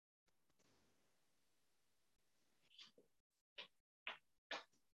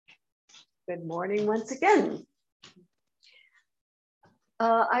Good morning once again.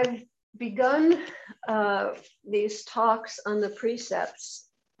 I've begun these talks on the precepts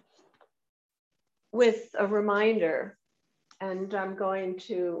with a reminder, and I'm going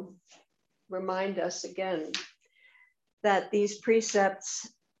to remind us again that these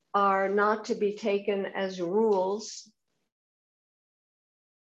precepts are not to be taken as rules.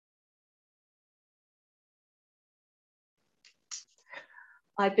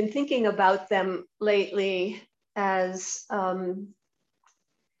 I've been thinking about them lately as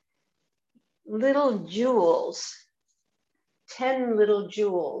little jewels, 10 little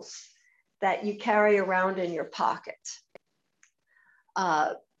jewels that you carry around in your pocket,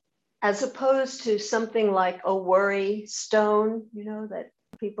 as opposed to something like a worry stone, you know, that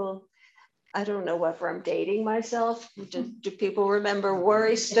people, I don't know whether I'm dating myself. Do people remember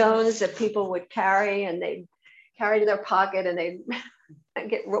worry stones that people would carry, and they carry in their pocket and they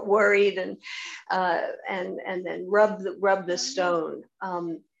get worried and then rub the stone.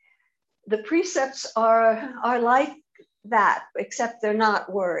 The precepts are like that, except they're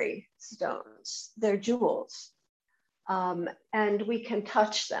not worry stones. They're jewels, and we can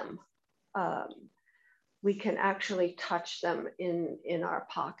touch them. We can actually touch them in our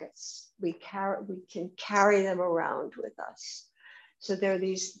pockets. We can carry them around with us. So there are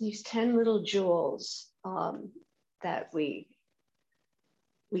these 10 little jewels that we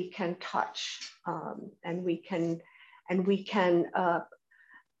can touch, and we can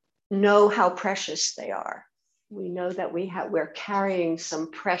know how precious they are. We know that we're carrying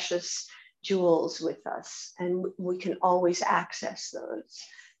some precious jewels with us, and we can always access those,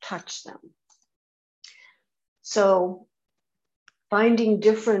 touch them. So finding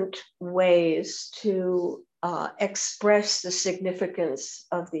different ways to express the significance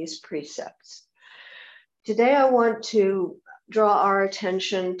of these precepts. Today I want to draw our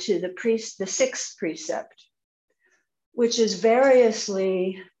attention to the sixth precept, which is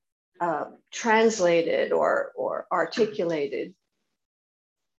variously translated or articulated.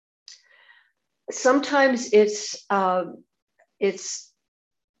 Sometimes it's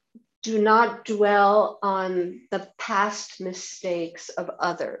do not dwell on the past mistakes of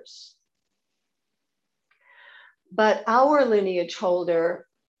others. But our lineage holder,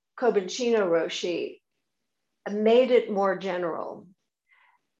 Kobunshino Roshi, made it more general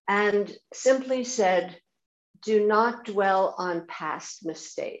and simply said, do not dwell on past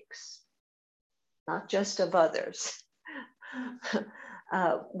mistakes, not just of others,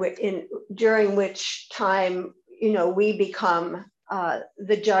 during which time, you know, we become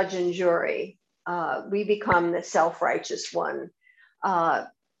the judge and jury. We become the self-righteous one,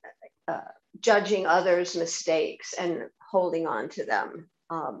 judging others' mistakes and holding on to them.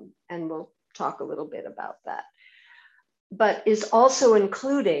 And we'll talk a little bit about that. But is also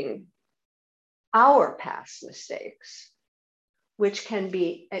including our past mistakes, which can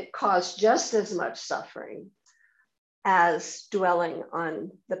cause just as much suffering as dwelling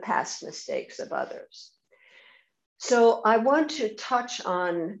on the past mistakes of others. So I want to touch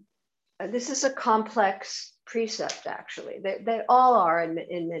on, this is a complex precept actually. They all are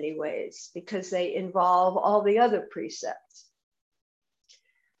in many ways, because they involve all the other precepts.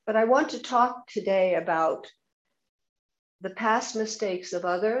 But I want to talk today about the past mistakes of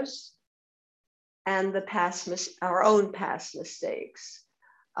others and our own past mistakes,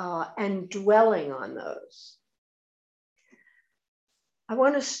 and dwelling on those. I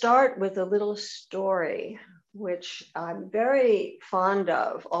want to start with a little story, which I'm very fond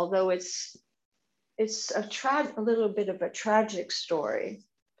of, although it's a little bit of a tragic story,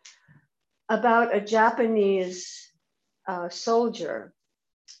 about a Japanese soldier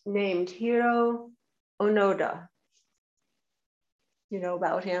named Hiro Onoda. You know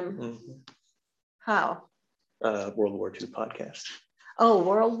about him? Mm-hmm. How? World War II podcast. Oh,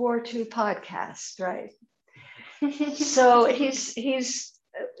 World War II podcast, right. So he's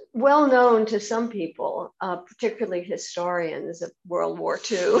well known to some people, particularly historians of World War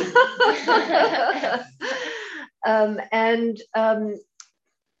II.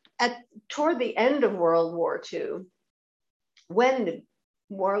 Toward the end of World War II, when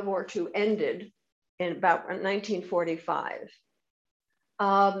World War II ended in about 1945,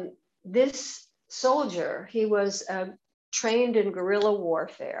 this soldier, he was trained in guerrilla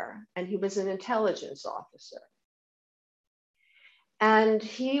warfare, and he was an intelligence officer. And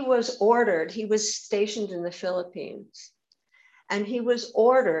he was stationed in the Philippines, and he was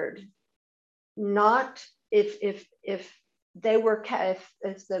ordered not, if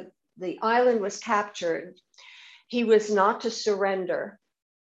the island was captured, he was not to surrender,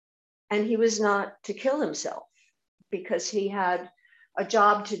 and he was not to kill himself, because he had a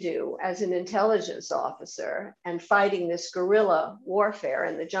job to do as an intelligence officer and fighting this guerrilla warfare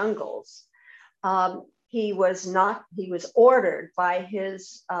in the jungles. He was ordered by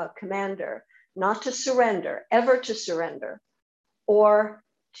his commander not to surrender, ever to surrender, or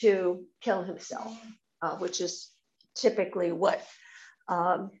to kill himself, which is typically what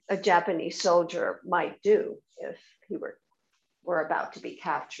a Japanese soldier might do if he were about to be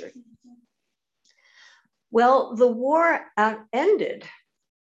captured. Well, the war ended,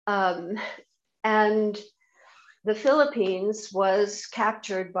 and the Philippines was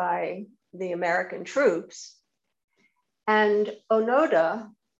captured by the American troops, and Onoda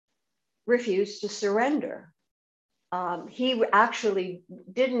refused to surrender. He actually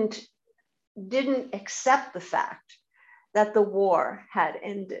didn't accept the fact that the war had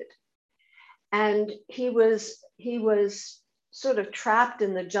ended, and he was sort of trapped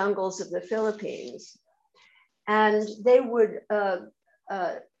in the jungles of the Philippines. And they would,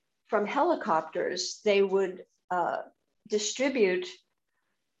 from helicopters, they would distribute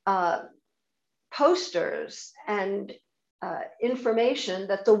posters and information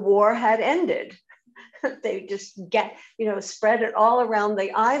that the war had ended. They just spread it all around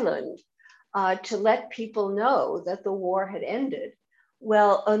the island to let people know that the war had ended.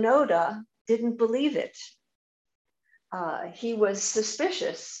 Well, Onoda didn't believe it. He was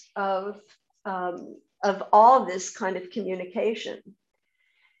suspicious of all this kind of communication.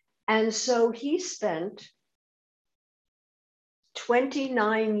 And so he spent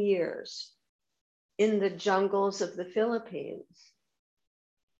 29 years in the jungles of the Philippines,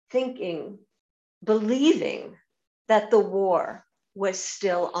 believing that the war was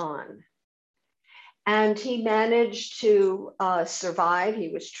still on. And he managed to survive. He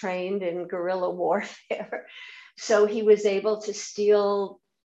was trained in guerrilla warfare. So he was able to steal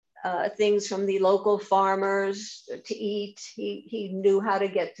things from the local farmers to eat. He knew how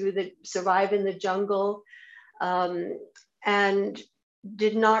to survive in the jungle, and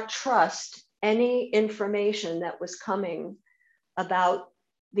did not trust any information that was coming about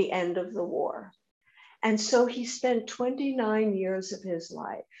the end of the war. And so he spent 29 years of his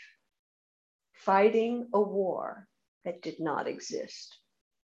life fighting a war that did not exist.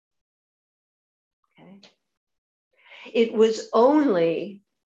 Okay. It was only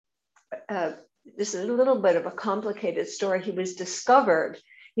this is a little bit of a complicated story. He was discovered.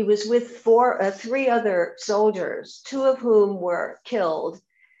 He was with three other soldiers, two of whom were killed,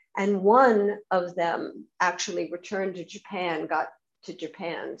 and one of them actually returned to Japan, got to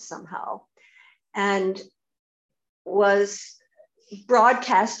Japan somehow, and was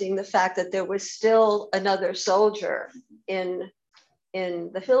broadcasting the fact that there was still another soldier in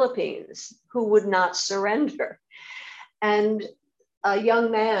the Philippines who would not surrender. And a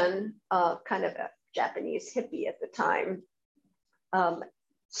young man, kind of a Japanese hippie at the time,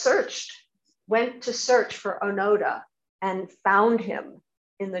 went to search for Onoda and found him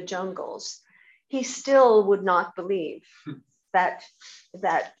in the jungles. He still would not believe that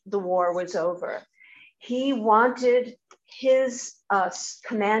the war was over. He wanted his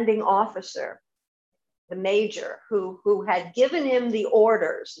commanding officer, the major, who had given him the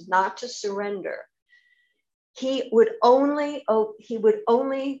orders not to surrender. He would only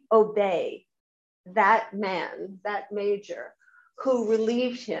obey that man, that major, who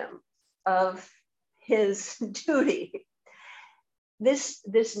relieved him of his duty.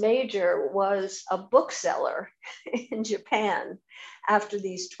 This major was a bookseller in Japan after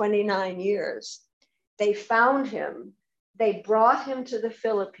these 29 years. They found him, they brought him to the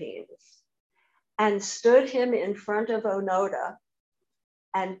Philippines and stood him in front of Onoda,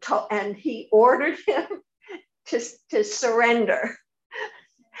 and he ordered him to surrender.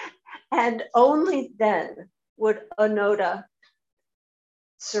 And only then would Onoda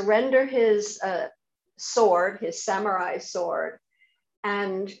surrender his sword, his samurai sword,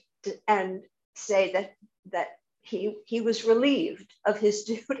 and say that he was relieved of his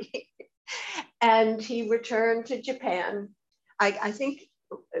duty. And he returned to Japan. I think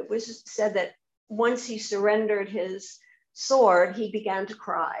it was said that once he surrendered his sword, he began to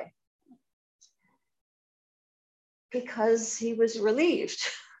cry because he was relieved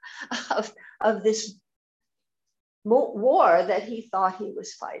of this war that he thought he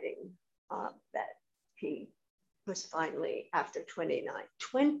was fighting, that he was finally, after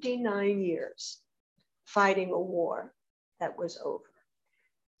 29 years, fighting a war that was over.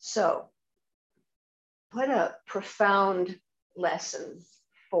 So what a profound lesson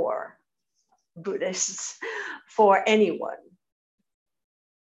for Buddhists, for anyone.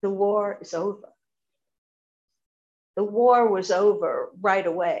 The war is over. The war was over right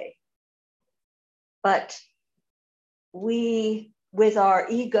away, but we with our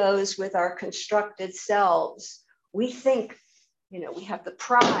egos, with our constructed selves, we think, we have the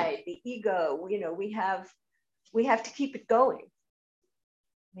pride, the ego, we have to keep it going.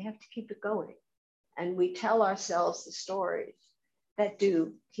 We have to keep it going. And we tell ourselves the stories that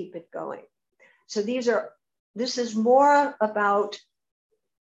do keep it going. So this is more about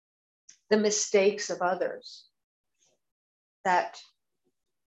the mistakes of others, that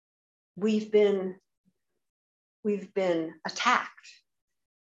we've been attacked,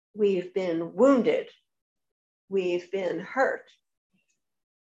 we've been wounded, we've been hurt.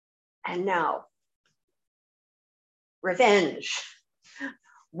 And now, revenge,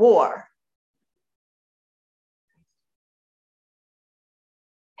 war,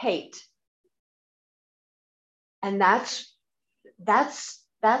 hate. And that's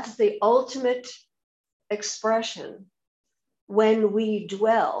the ultimate expression when we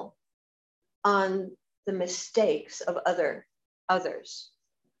dwell on the mistakes of others.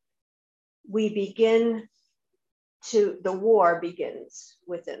 The war begins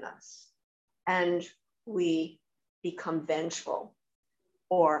within us, and we become vengeful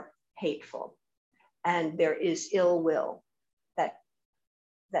or hateful, and there is ill will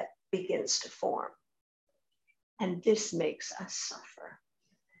that begins to form. And this makes us suffer.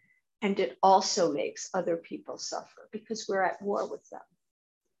 And it also makes other people suffer because we're at war with them.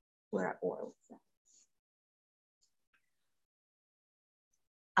 We're at war with them.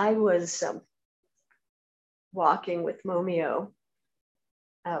 I was walking with Momio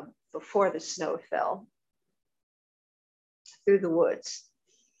before the snow fell through the woods.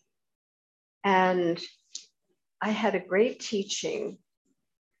 And I had a great teaching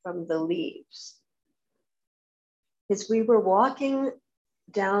from the leaves. Because we were walking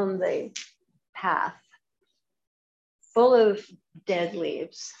down the path full of dead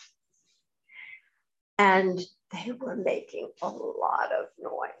leaves, and they were making a lot of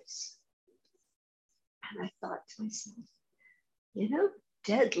noise. And I thought to myself,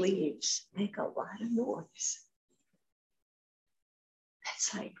 dead leaves make a lot of noise.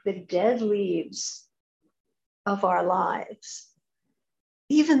 It's like the dead leaves of our lives,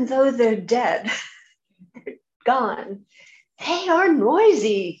 even though they're dead, they're gone, they are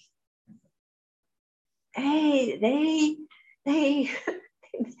noisy. They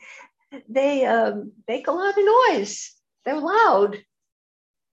make a lot of noise. They're loud,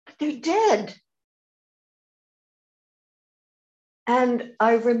 but they're dead. And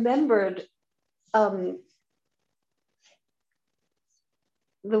I remembered the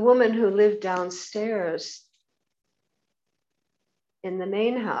woman who lived downstairs in the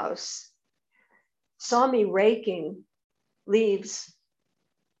main house saw me raking leaves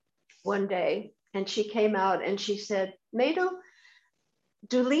one day, and she came out and she said, "Mado,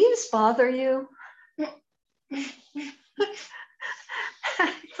 do leaves bother you?"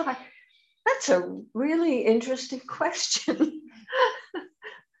 I thought, that's a really interesting question.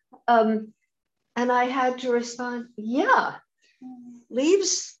 And I had to respond, yeah,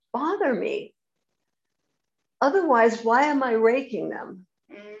 leaves bother me. Otherwise, why am I raking them?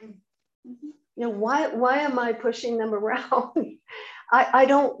 Why am I pushing them around? I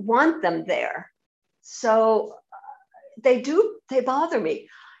don't want them there. So they bother me.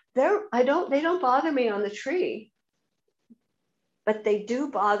 They don't bother me on the tree, but they do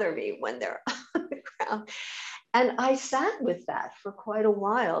bother me when they're on the ground. And I sat with that for quite a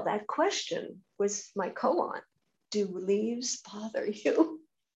while. That question was my koan. Do leaves bother you?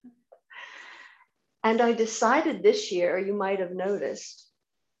 And I decided this year, you might have noticed,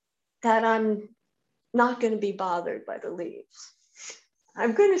 that I'm not going to be bothered by the leaves.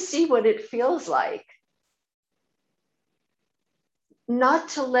 I'm going to see what it feels like not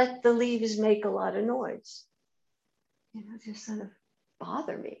to let the leaves make a lot of noise, just sort of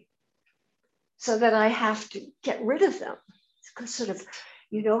bother me, so that I have to get rid of them. It's sort of,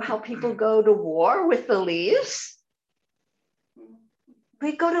 how people go to war with the leaves?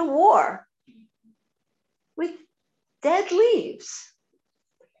 We go to war with dead leaves.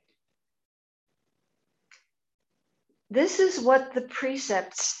 This is what the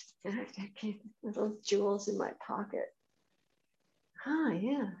precepts, little jewels in my pocket.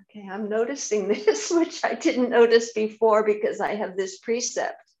 Yeah, okay, I'm noticing this, which I didn't notice before because I have this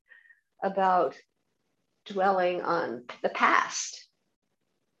precept about dwelling on the past.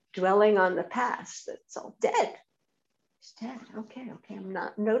 Dwelling on the past, it's all dead. It's dead, okay, I'm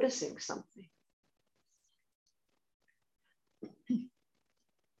not noticing something.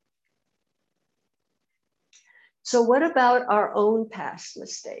 So what about our own past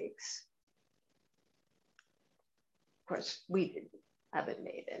mistakes? Of course, haven't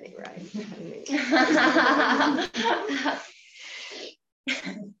made any, right?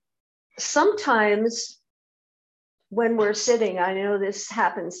 sometimes when we're sitting, I know this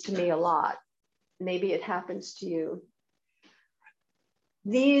happens to me a lot. Maybe it happens to you.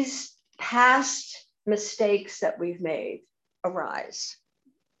 These past mistakes that we've made arise.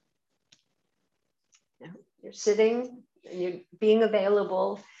 You're sitting and you're being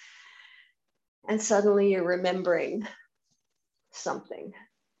available, and suddenly you're remembering something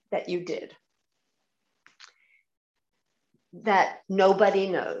that you did that nobody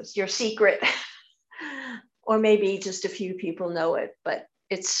knows, your secret, or maybe just a few people know it, but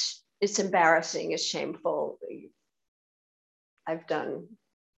it's embarrassing, it's shameful. I've done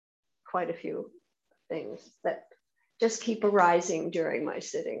quite a few things that just keep arising during my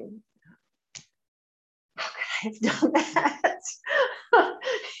sitting. How could I have done that?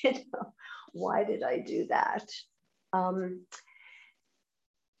 You know, why did I do that? And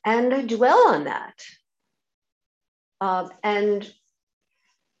I dwell on that. And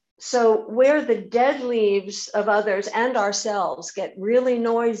so where the dead leaves of others and ourselves get really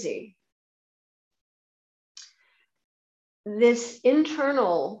noisy, this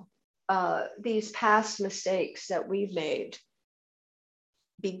internal, these past mistakes that we've made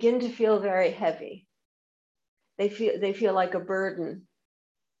begin to feel very heavy. They feel like a burden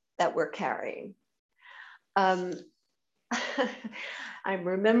that we're carrying. I'm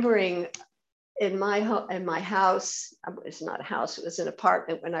remembering in my house, it's not a house, it was an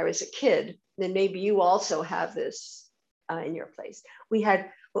apartment when I was a kid. Then maybe you also have this in your place. We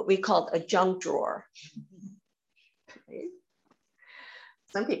had what we called a junk drawer. Right?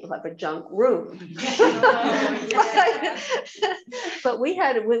 Some people have a junk room. But we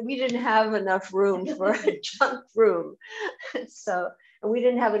didn't have enough room for a junk room. So, and we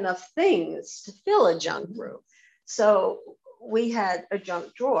didn't have enough things to fill a junk room. So we had a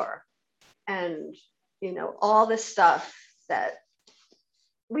junk drawer, and, you know, all the stuff that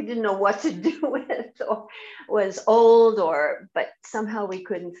we didn't know what to do with, or was old, but somehow we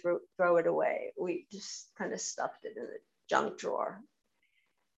couldn't throw it away. We just kind of stuffed it in the junk drawer.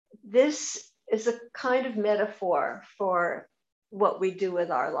 This is a kind of metaphor for what we do with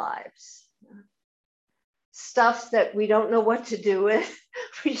our lives. Stuff that we don't know what to do with,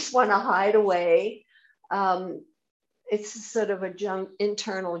 we just want to hide away. It's sort of a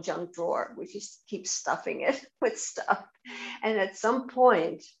internal junk drawer. We just keep stuffing it with stuff. And at some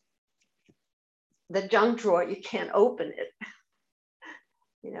point, the junk drawer, you can't open it.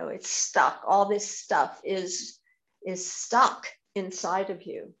 You know, it's stuck. All this stuff is stuck inside of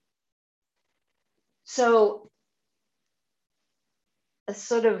you. So a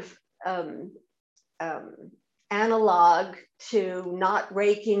sort of analog to not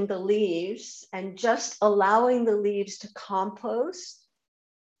raking the leaves and just allowing the leaves to compost,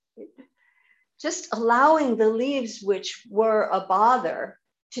 just allowing the leaves which were a bother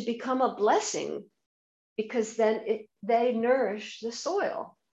to become a blessing, because then they nourish the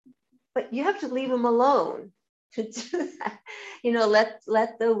soil. But you have to leave them alone to do that. You know, let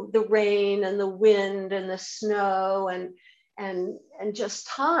the rain and the wind and the snow and just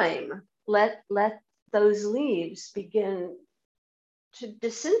time, let those leaves begin to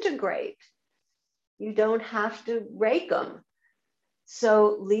disintegrate. You don't have to rake them.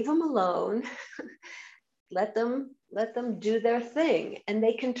 So leave them alone. let them do their thing, and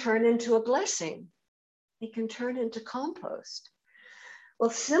they can turn into a blessing. They can turn into compost. Well,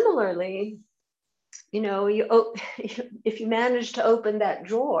 similarly, you know, if you manage to open that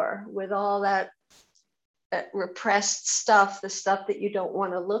drawer with all that repressed stuff, the stuff that you don't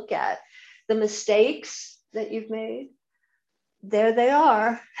want to look at, the mistakes that you've made, there they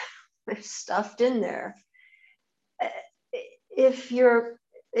are. They're stuffed in there. If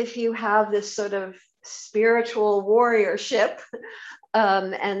you have this sort of spiritual warriorship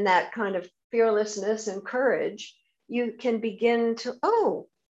and that kind of fearlessness and courage, you can begin to,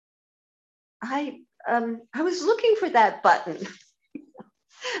 I was looking for that button.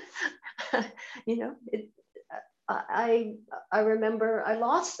 You know, I remember I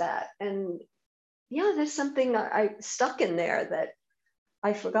lost that, and yeah, there's something I stuck in there that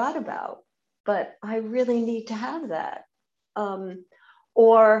I forgot about, but I really need to have that.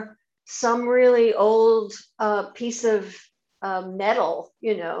 Or some really old piece of metal,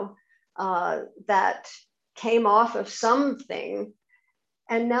 you know, that came off of something,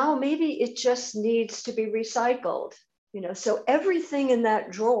 and now maybe it just needs to be recycled, you know. So everything in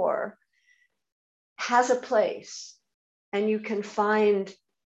that drawer has a place, and you can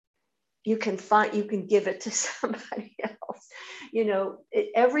give it to somebody else. You know,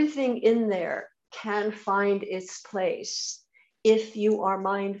 everything in there can find its place if you are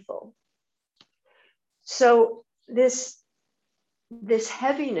mindful. So this this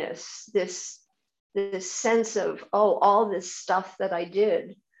heaviness, this sense of, oh, all this stuff that I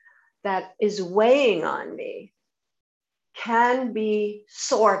did that is weighing on me can be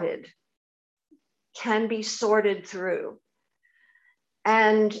sorted through.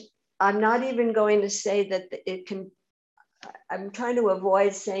 And I'm not even going to say that it can, I'm trying to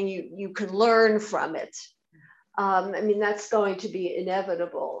avoid saying you can learn from it. I mean, that's going to be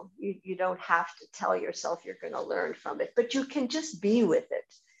inevitable. You don't have to tell yourself you're going to learn from it, but you can just be with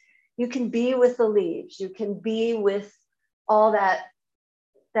it. You can be with the leaves. You can be with all that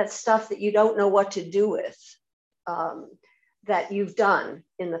stuff that you don't know what to do with, that you've done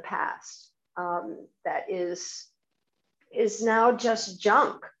in the past, that is now just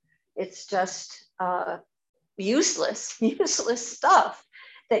junk. It's just useless stuff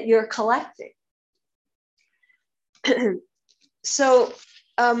that you're collecting. So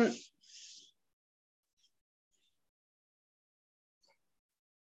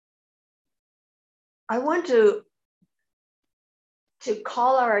I want to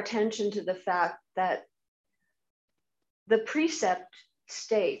call our attention to the fact that the precept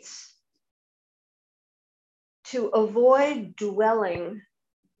states to avoid dwelling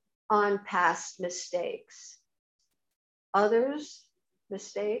on past mistakes, others'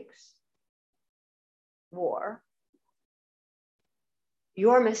 mistakes, war,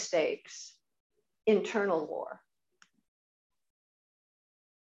 your mistakes, internal war.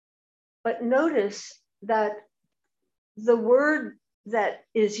 But notice that the word that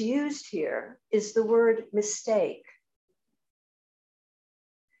is used here is the word mistake.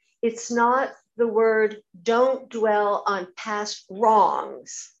 It's not the word don't dwell on past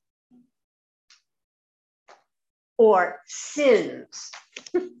wrongs or sins.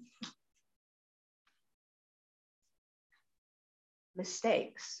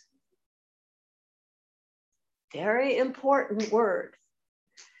 Mistakes. Very important word,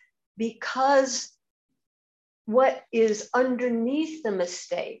 because what is underneath the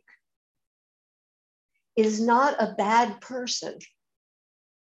mistake is not a bad person,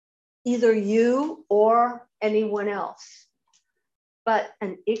 either you or anyone else, but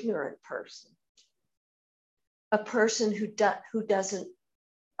an ignorant person, a person who doesn't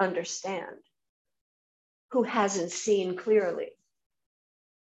understand, who hasn't seen clearly.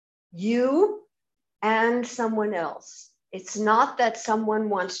 You and someone else. It's not that someone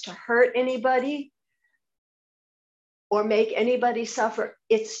wants to hurt anybody or make anybody suffer.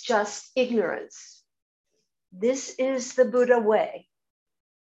 It's just ignorance. This is the Buddha way.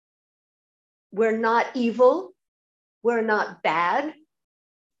 We're not evil. We're not bad.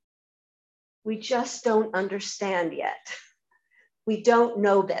 We just don't understand yet. We don't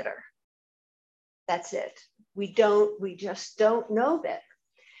know better. That's it. We just don't know better.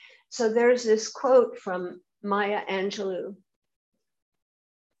 So there's this quote from Maya Angelou,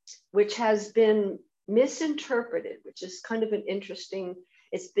 which has been misinterpreted, which is kind of an interesting,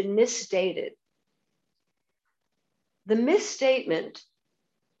 it's been misstated. The misstatement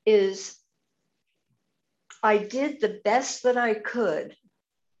is, I did the best that I could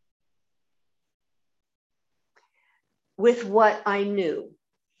with what I knew.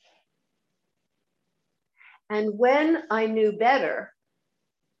 And when I knew better,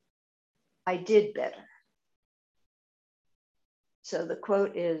 I did better. So the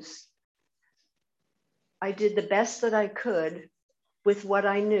quote is, I did the best that I could with what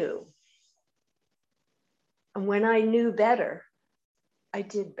I knew. And when I knew better, I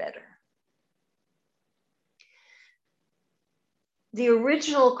did better. The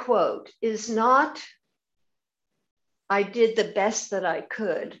original quote is not, I did the best that I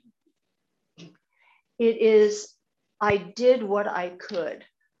could. It is, I did what I could.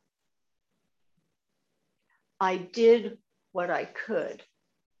 I did what I could.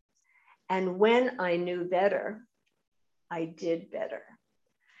 And when I knew better, I did better.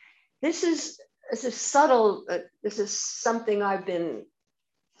 This is subtle, this is something I've been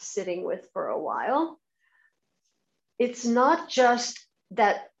sitting with for a while. It's not just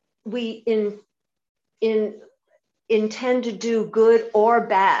that we intend to do good or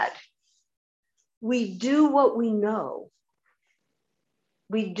bad. We do what we know.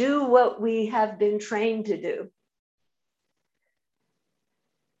 We do what we have been trained to do.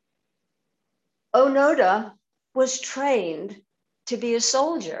 Onoda was trained to be a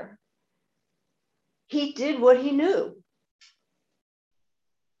soldier. He did what he knew.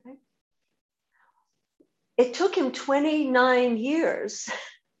 It took him 29 years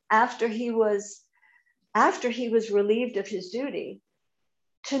after he was relieved of his duty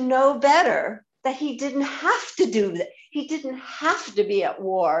to know better that he didn't have to do that. He didn't have to be at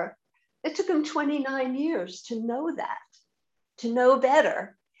war. It took him 29 years to know that, to know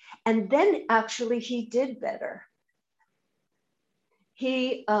better. And then actually he did better.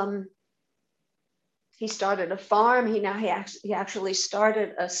 He started a farm. He actually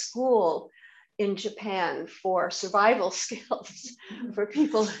started a school in Japan for survival skills for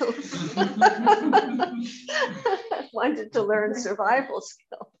people who wanted to learn survival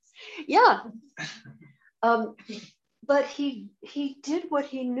skills. Yeah. But he did what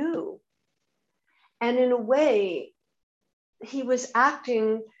he knew. And in a way, he was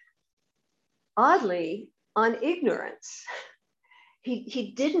acting oddly on ignorance.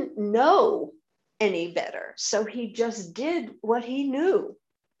 He didn't know any better. So he just did what he knew,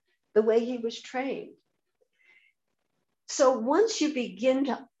 the way he was trained. So once you begin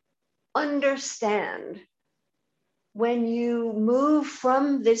to understand, when you move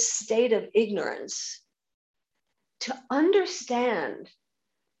from this state of ignorance to understand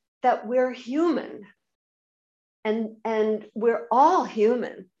that we're human and we're all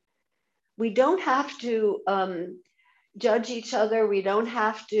human. We don't have to judge each other. We don't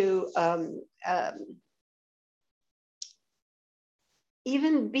have to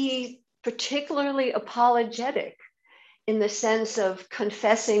even be particularly apologetic in the sense of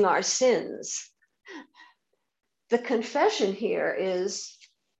confessing our sins. The confession here is,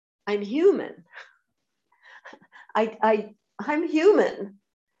 I'm human. I'm human.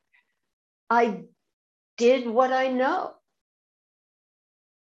 I did what I know.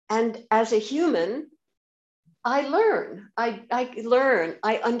 And as a human, I learn.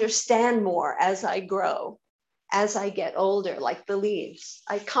 I understand more as I grow, as I get older, like the leaves.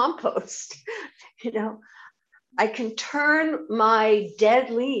 I compost, I can turn my dead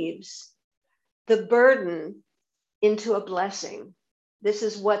leaves, the burden, into a blessing. This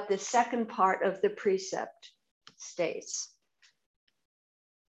is what the second part of the precept states.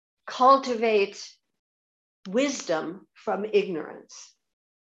 Cultivate wisdom from ignorance.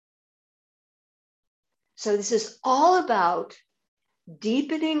 So this is all about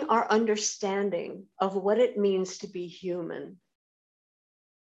deepening our understanding of what it means to be human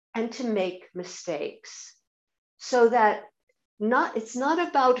and to make mistakes, so that it's not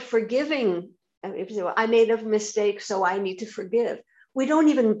about forgiving. I made a mistake, so I need to forgive. We don't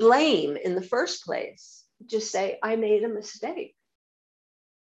even blame in the first place. Just say, I made a mistake.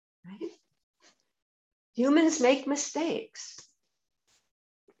 Right? Humans make mistakes.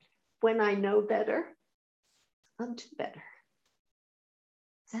 When I know better, I'll do better.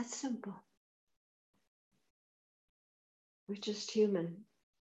 It's that simple. We're just human.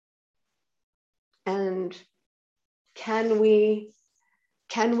 And can we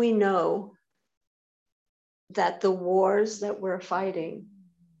know that the wars that we're fighting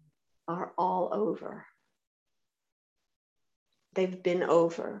are all over? They've been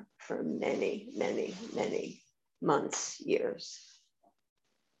over for many, many, many months, years.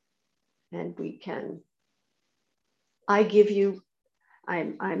 And we can, I'm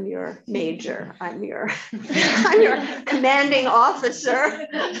your major, I'm your commanding officer.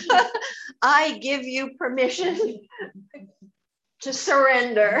 I give you permission to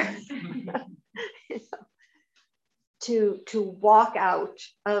surrender, to walk out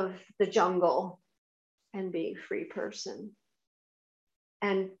of the jungle and be a free person,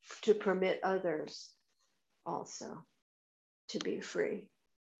 and to permit others also to be free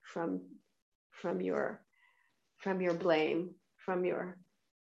from your blame, from your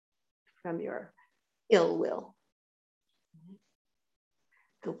ill will.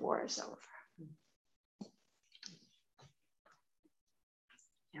 The war is over.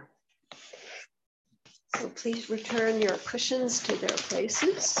 Yeah. So please return your cushions to their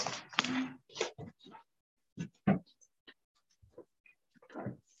places.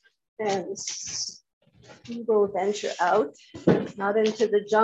 And we will venture out, not into the jungle.